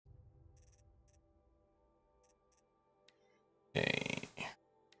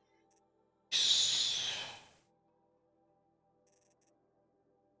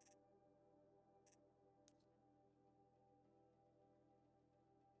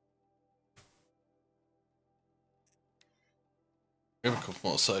We have a couple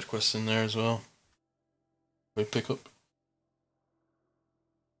more side quests in there as well. We pick up.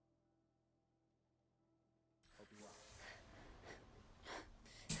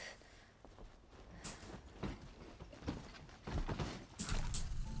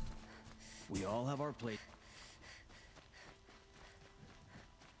 We all have our plate.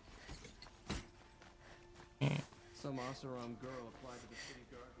 Some Asaram girl applied to the city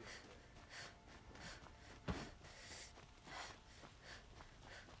guard yesterday.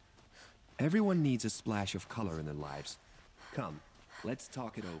 Everyone needs a splash of color in their lives. Come, let's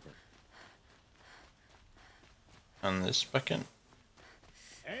talk it over. And this back in.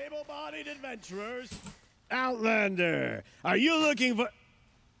 Able-bodied adventurers. Outlander, are you looking for...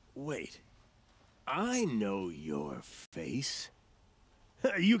 Wait. I know your face.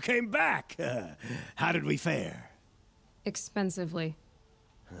 You came back. How did we fare? Expensively.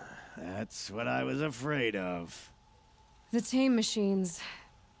 That's what I was afraid of. The tame machines...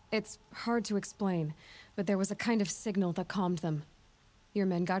 It's hard to explain, but there was a kind of signal that calmed them. Your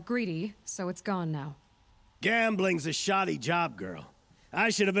men got greedy, so it's gone now. Gambling's a shoddy job, girl. I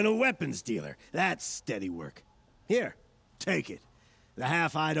should have been a weapons dealer. That's steady work. Here, take it. The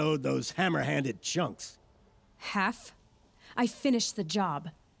half I'd owed those hammer-handed chunks. Half? I finished the job.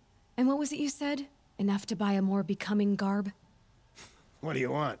 And what was it you said? Enough to buy a more becoming garb? What do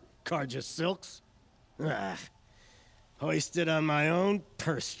you want? Carja silks? Ah, hoisted on my own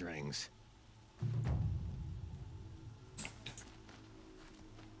purse strings.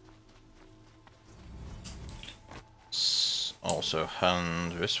 Also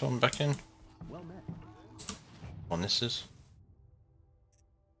hand this one back in. Well met. One this is.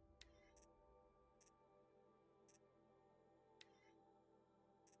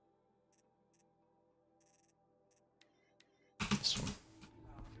 This one.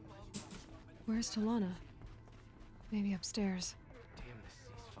 Where's Talana? Maybe upstairs. Damn this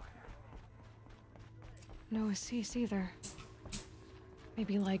ceasefire. No Assis either.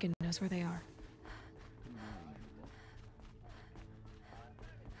 Maybe Lygan knows where they are.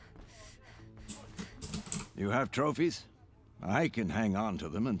 You have trophies? I can hang on to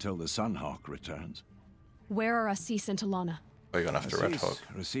them until the Sunhawk returns. Where are Assis and Talana? Oh, you're gonna have to Red Assis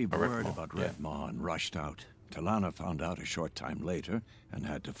Hawk. received Or Red word Maw, about yeah. Red Maw and rushed out. Talana found out a short time later and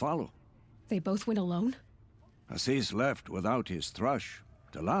had to follow. They both went alone? Assis left without his thrush.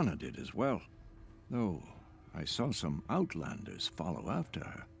 Talana did as well. Though I saw some outlanders follow after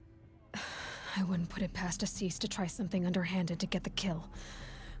her. I wouldn't put it past Assis to try something underhanded to get the kill.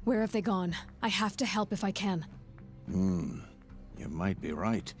 Where have they gone? I have to help if I can. You might be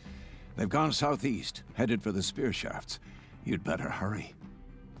right. They've gone southeast, headed for the spear shafts. You'd better hurry.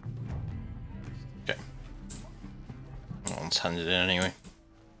 Okay. One's handed in anyway.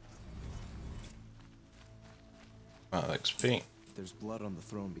 Well, XP. There's blood on the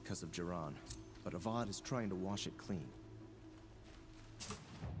throne because of Jiran, but Avad is trying to wash it clean.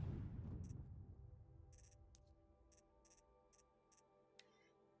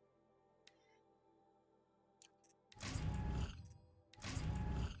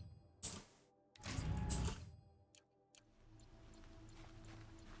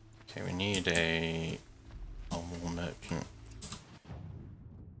 Okay, we need a normal merchant.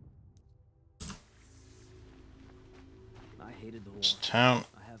 I hated the war. It's town.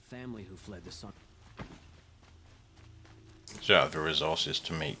 I have family who fled the sun. So I have the resources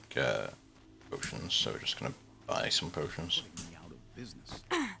to make potions, so we're just gonna buy some potions. Me out of business.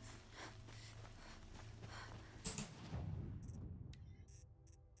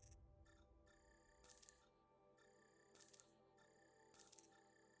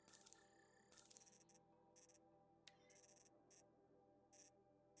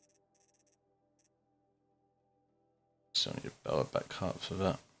 Still need a bella back cart for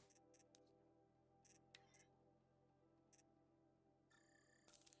that.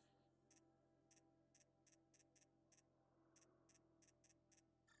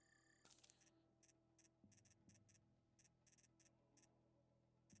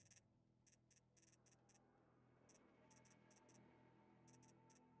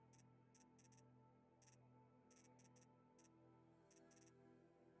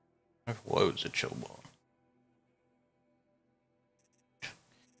 I have loads of chill ball.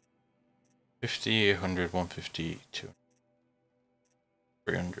 50, 100, 150, 200,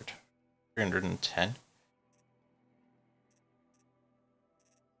 300, 310.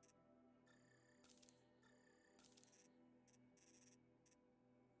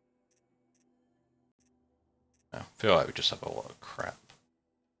 I feel like we just have a lot of crap.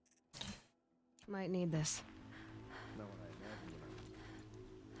 Might need this. Not what I imagined when I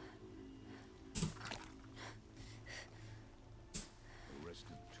was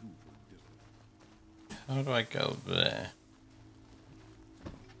How do I go there?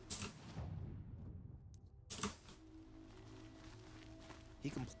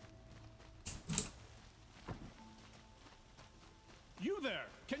 You there!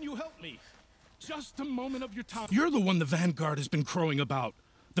 Can you help me? Just a moment of your time. You're the one the Vanguard has been crowing about.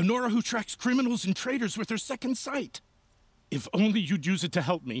 The Nora who tracks criminals and traitors with her second sight. If only you'd use it to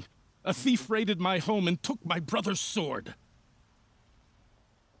help me. A thief raided my home and took my brother's sword.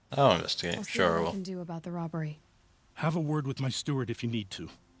 I'll investigate. I'll see Sure, I what I will. can do about the robbery. Have a word with my steward if you need to.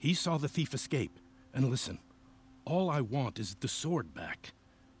 He saw the thief escape. And listen, all I want is the sword back.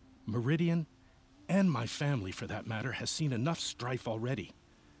 Meridian, and my family for that matter, has seen enough strife already.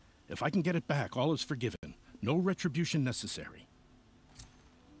 If I can get it back, all is forgiven. No retribution necessary.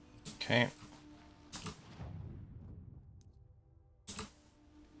 Okay.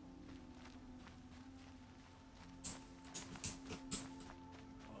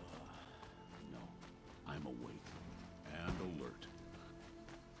 I'm awake and alert.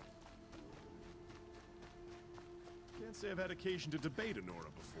 Can't say I've had occasion to debate a Nora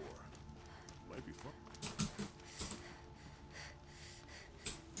before. Might be fun.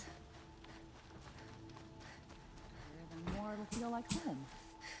 The more it'll feel like home.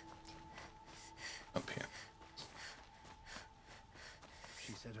 Up here.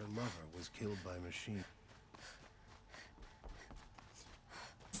 She said her lover was killed by machine.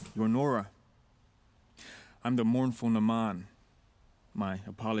 You're Nora. I'm the mournful Naman. My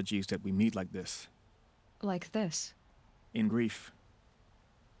apologies that we meet like this. Like this. In grief.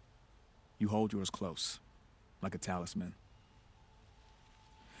 You hold yours close, like a talisman.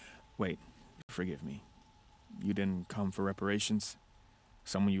 Wait, forgive me. You didn't come for reparations?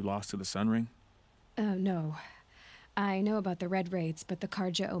 Someone you lost to the Sun Ring? No. I know about the Red Raids, but the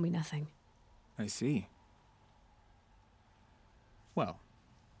Karja owe me nothing. I see. Well,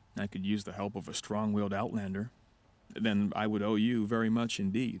 I could use the help of a strong-willed outlander. Then I would owe you very much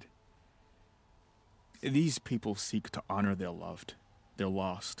indeed. These people seek to honor their loved, their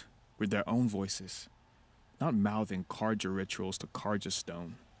lost, with their own voices, not mouthing Karja rituals to Karja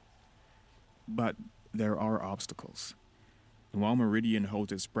stone. But there are obstacles. And while Meridian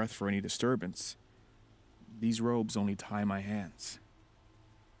holds its breath for any disturbance, these robes only tie my hands.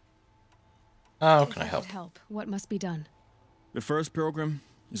 How If can I help? could help, what must be done? The first pilgrim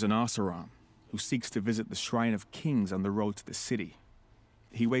is an Oseram who seeks to visit the Shrine of Kings on the road to the city.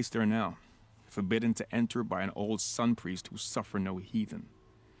 He waits there now, forbidden to enter by an old sun priest who suffer no heathen.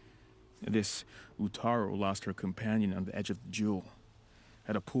 This Utaru lost her companion on the edge of the jewel,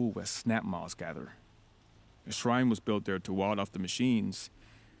 at a pool where snap moths gather. The shrine was built there to ward off the machines,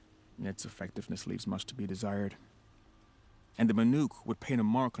 and its effectiveness leaves much to be desired. And the Manuk would paint a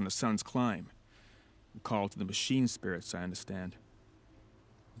mark on the sun's climb, a call to the machine spirits, I understand.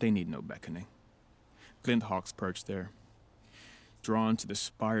 They need no beckoning. Glint hawks perch there, drawn to the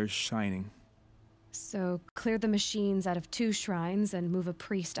spires shining. So, clear the machines out of 2 shrines and move a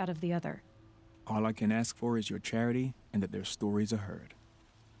priest out of the other. All I can ask for is your charity and that their stories are heard.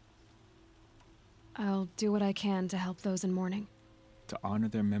 I'll do what I can to help those in mourning. To honor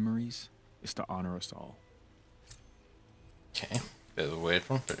their memories is to honor us all. Okay. Bit of a weird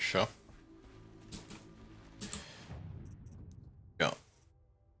one, but sure. Go.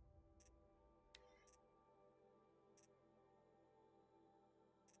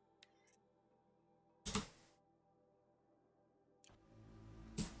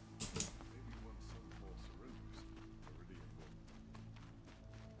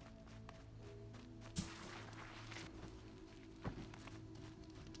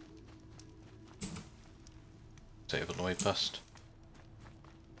 Save Aloy first.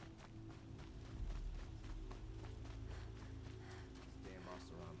 Damn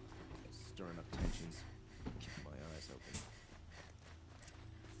Oseram. Stirring up tensions. Keep my eyes open.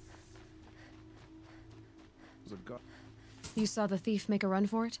 There's a gut. You saw the thief make a run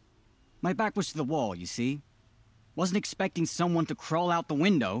for it? My back was to the wall, you see? Wasn't expecting someone to crawl out the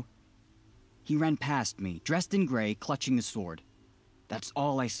window. He ran past me, dressed in gray, clutching the sword. That's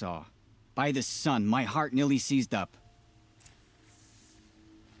all I saw. By the sun, my heart nearly seized up.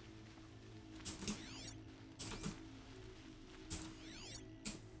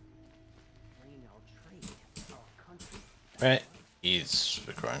 Where is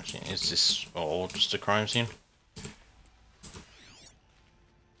the crime scene? Is this all just a crime scene?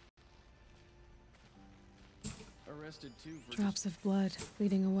 Arrested too for Drops of blood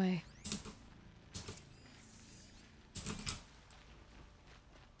leading away.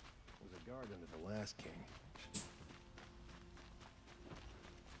 Was a guard under the last king.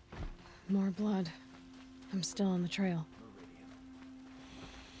 More blood. I'm still on the trail.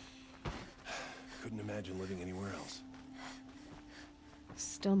 Could Couldn't imagine living anywhere else.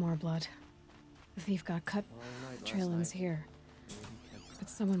 Still more blood. The thief got cut. Trail ends here. But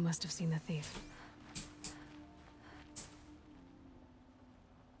someone must have seen the thief.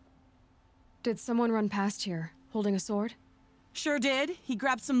 Did someone run past here, holding a sword? Sure did. He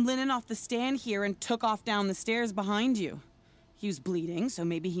grabbed some linen off the stand here and took off down the stairs behind you. He was bleeding, so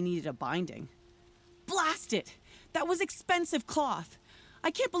maybe he needed a binding. Blast it! That was expensive cloth.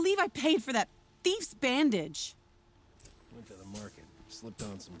 I can't believe I paid for that thief's bandage. Went to the market, slipped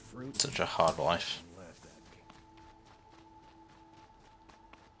on some fruit. Such a hard life. Laughed at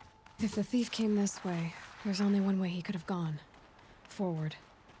me. If the thief came this way, there's only one way he could have gone. Forward.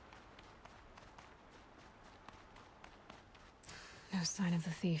 No sign of the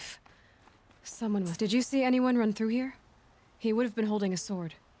thief. Someone must... Did you see anyone run through here? He would have been holding a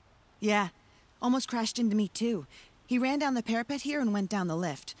sword. Yeah. Almost crashed into me, too. He ran down the parapet here and went down the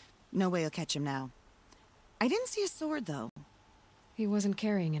lift. No way you'll catch him now. I didn't see a sword, though. He wasn't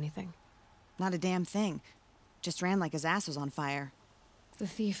carrying anything. Not a damn thing. Just ran like his ass was on fire. The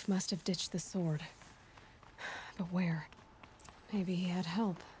thief must have ditched the sword. But where? Maybe he had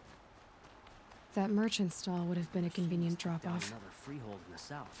help. That merchant stall would have been a convenient drop-off. Another freehold in the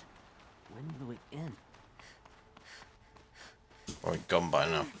south. When will it end? Probably gone by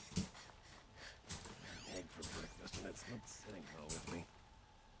now. Egg for breakfast, and it's not sitting well with me.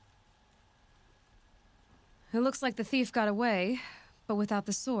 It looks like the thief got away, but without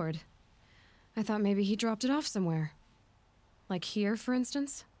the sword. I thought maybe he dropped it off somewhere. Like here, for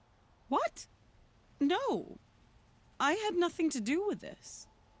instance? What? No. I had nothing to do with this.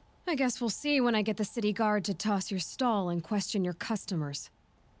 I guess we'll see when I get the city guard to toss your stall and question your customers.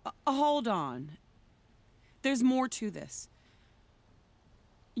 Hold on. There's more to this.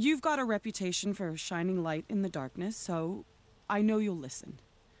 You've got a reputation for shining light in the darkness, so I know you'll listen.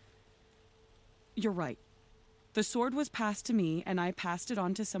 You're right. The sword was passed to me, and I passed it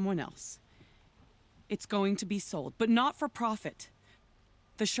on to someone else. It's going to be sold, but not for profit.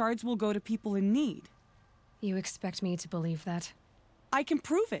 The shards will go to people in need. You expect me to believe that? I can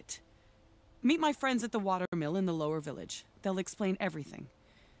prove it. Meet my friends at the watermill in the lower village. They'll explain everything.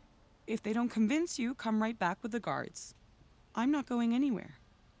 If they don't convince you, come right back with the guards. I'm not going anywhere.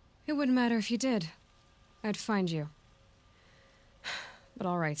 It wouldn't matter if you did. I'd find you. But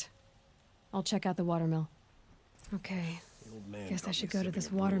all right. I'll check out the watermill. Okay. Guess I should go to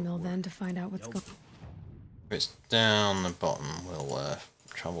this watermill then to find out what's going on. If it's down the bottom, we'll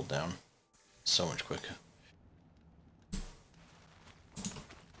travel down so much quicker.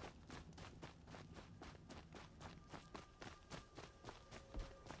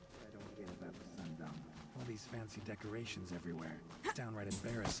 All these fancy decorations everywhere. It's downright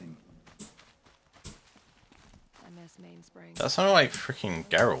embarrassing. I miss Mainspring. That sounded like freaking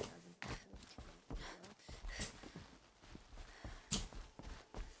Geralt.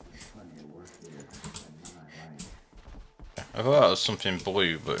 I thought that was something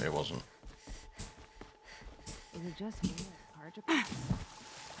blue, but it wasn't. Is it just me? Hard to...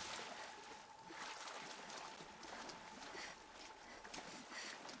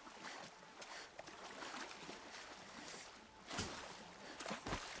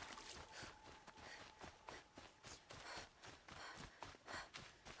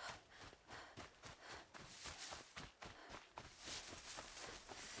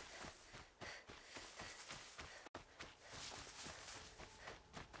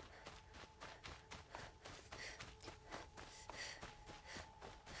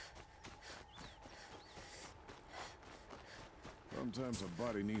 Sometimes a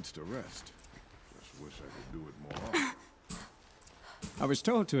body needs to rest. Just wish I could do it more often. I was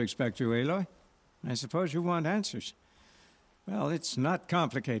told to expect you, Aloy. I suppose you want answers. Well, it's not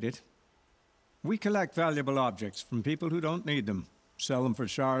complicated. We collect valuable objects from people who don't need them, sell them for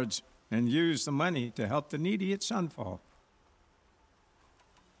shards, and use the money to help the needy at Sunfall.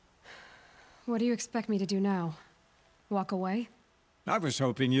 What do you expect me to do now? Walk away? I was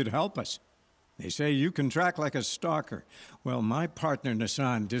hoping you'd help us. They say you can track like a stalker. Well, my partner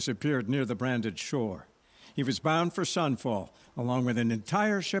Nassan disappeared near the branded shore. He was bound for Sunfall, along with an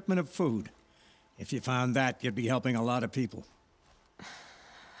entire shipment of food. If you found that, you'd be helping a lot of people.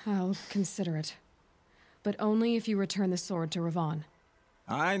 I'll consider it. But only if you return the sword to Ravon.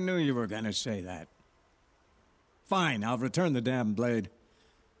 I knew you were gonna say that. Fine, I'll return the damn blade.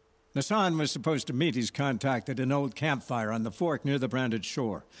 Nassan was supposed to meet his contact at an old campfire on the fork near the branded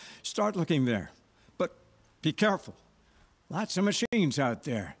shore. Start looking there. But be careful. Lots of machines out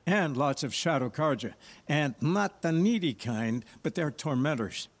there, and lots of Shadow Karja. And not the needy kind, but they're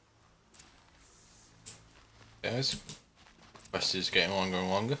tormentors. Guys, quest is getting longer and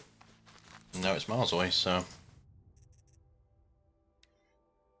longer. No, it's miles away, so...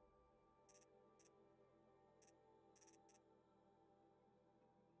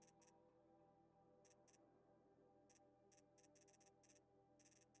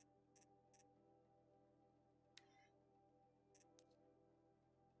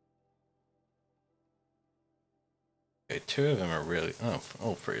 Okay, two of them are really... Oh,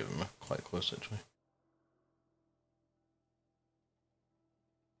 all three of them are quite close, actually.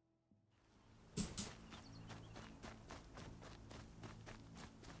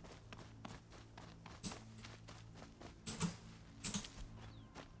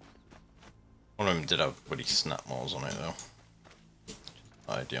 One of them did have bloody snap maws on it, though.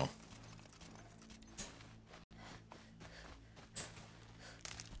 Ideal.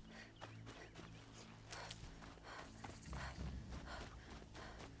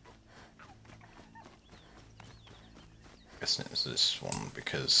 Guessing it's this one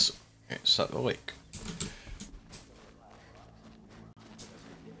because it's at the lake.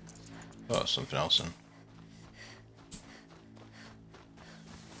 Oh, something else in.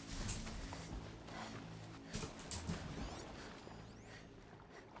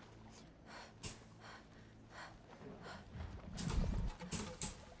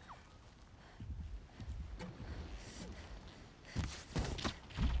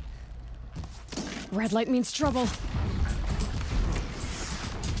 Red light means trouble.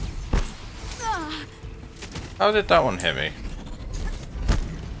 How did that one hit me?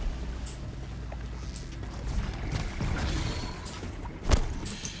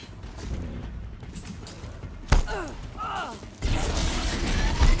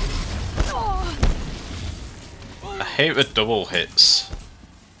 I hate the double hits.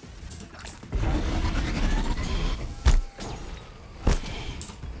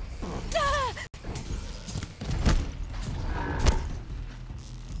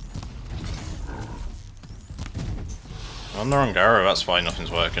 I'm the wrong arrow, that's why nothing's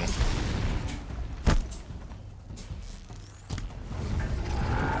working.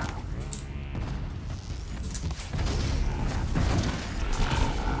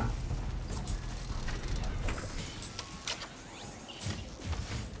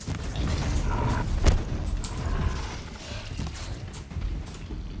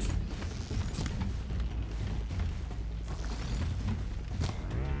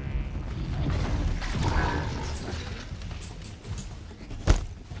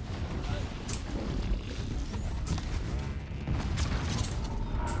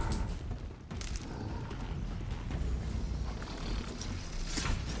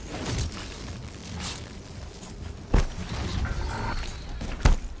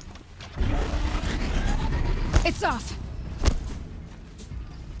 It's off.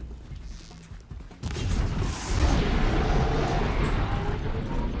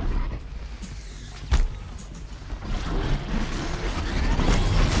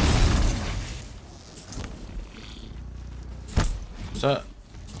 Does that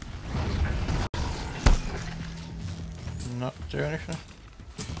not do anything?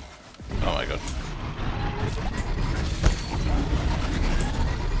 Oh my god.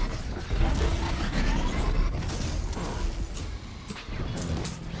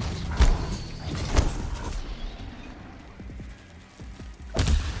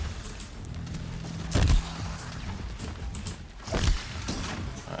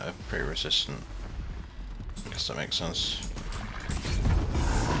 Pretty resistant. I guess that makes sense.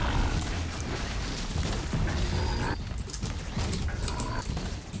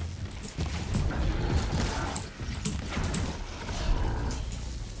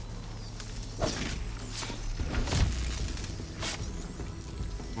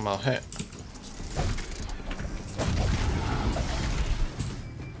 Well hit.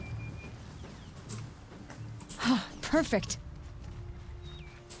 Perfect.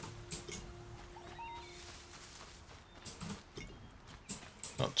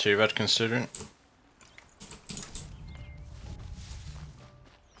 Not too bad considering.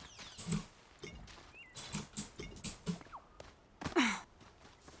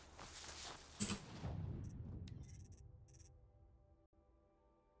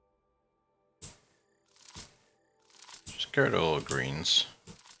 Just get rid of all the greens.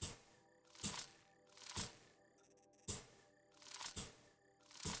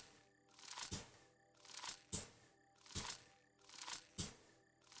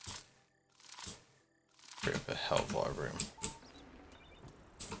 Bit of a hellfire room.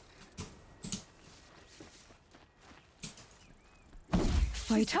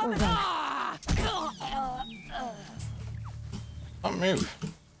 Fight or run. Can't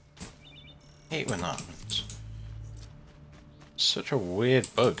move. Hate when that happens. Such a weird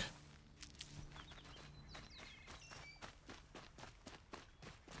bug.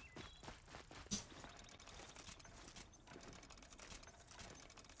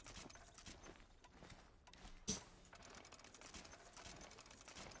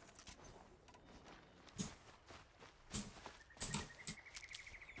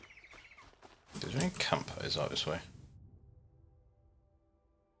 No campfires out this way.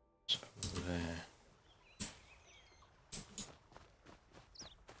 It's over there.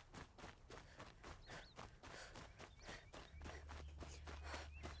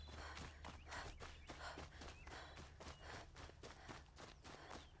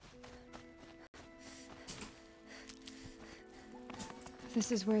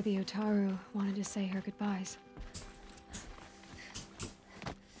 This is where the Otaru wanted to say her goodbyes.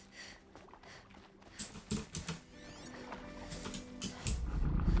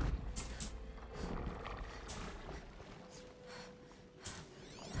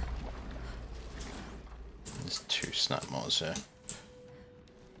 There's 2 snap mods here.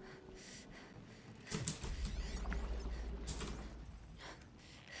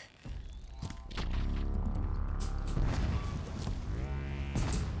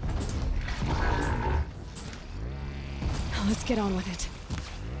 Let's get on with it.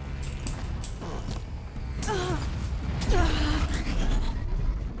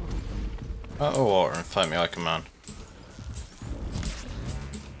 Out of water and fight me like a man.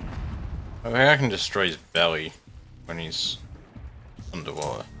 Okay, I can destroy his belly when he's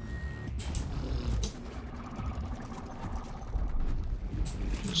underwater.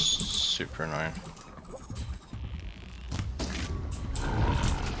 Just super annoying.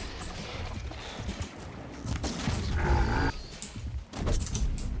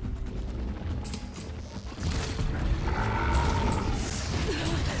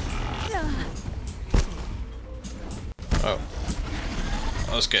 Oh.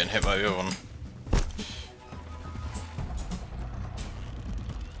 I was getting hit by the other one.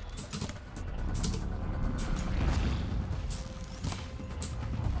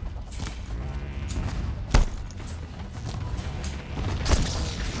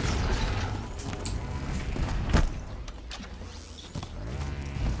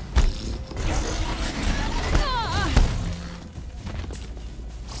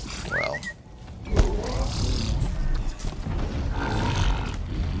 Well.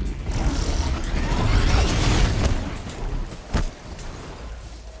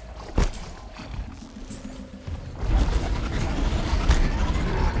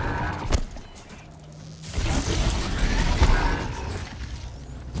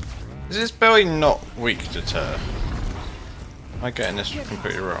 Is this belly not weak to tear? Am I getting this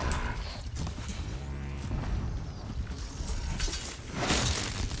completely wrong?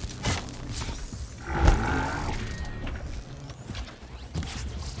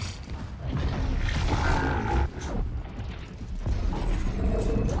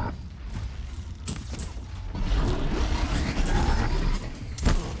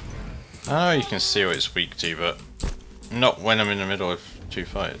 I know you can see what it's weak to, but not when I'm in the middle of 2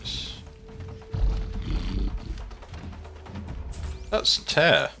 fights. That's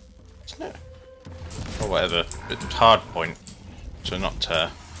tear, isn't it? Or whatever. It's hard point, so not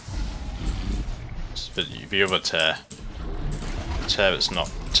tear. It's the other tear. The tear that's not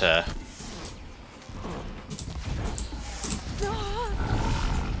tear.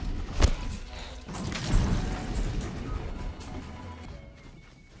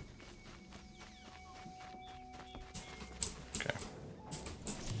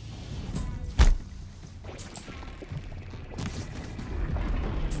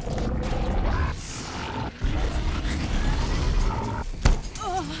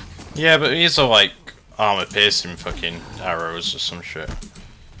 Yeah, but these are like armor piercing fucking arrows or some shit.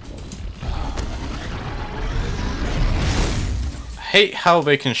 I hate how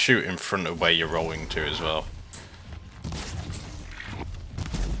they can shoot in front of where you're rolling to as well.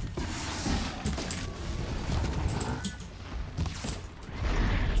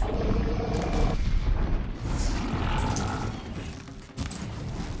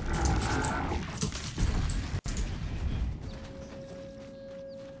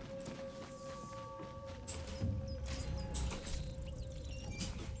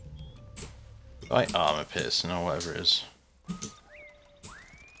 Like armor piercing or whatever it is.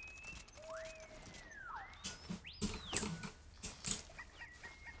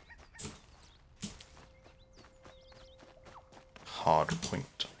 Hard point.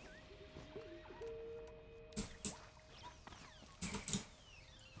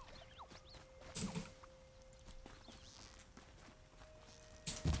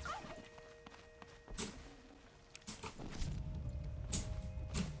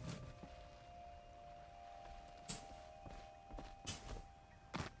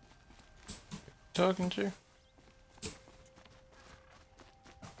 Talking to?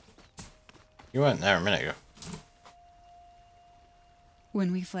 You weren't there a minute ago.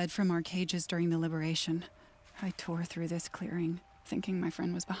 When we fled from our cages during the liberation, I tore through this clearing, thinking my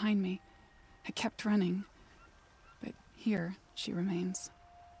friend was behind me. I kept running, but here she remains.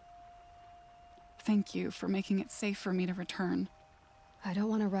 Thank you for making it safe for me to return. I don't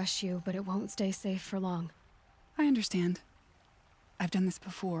want to rush you, but it won't stay safe for long. I understand. I've done this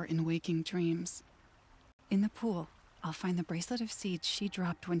before in waking dreams. In the pool, I'll find the bracelet of seeds she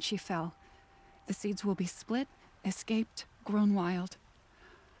dropped when she fell. The seeds will be split, escaped, grown wild.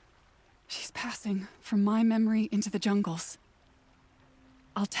 She's passing from my memory into the jungles.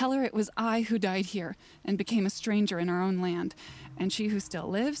 I'll tell her it was I who died here and became a stranger in our own land, and she who still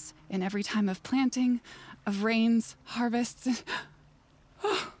lives in every time of planting, of rains, harvests, and...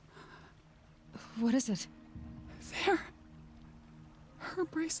 What is it? There. Her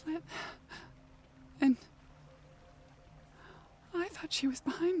bracelet. And... I thought she was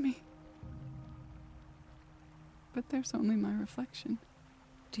behind me. But there's only my reflection.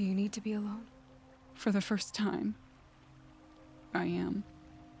 Do you need to be alone? For the first time, I am.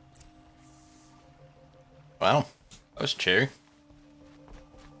 Wow, that was cheery.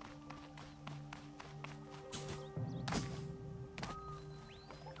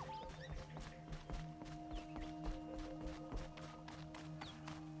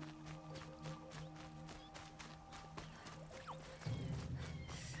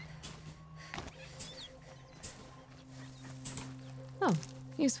 Oh,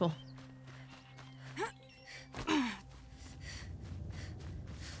 useful. Let's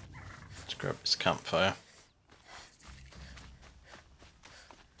grab this campfire.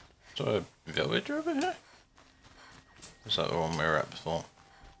 Is there a village over here? Is that the one we were at before?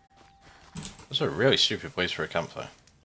 That's a really stupid place for a campfire.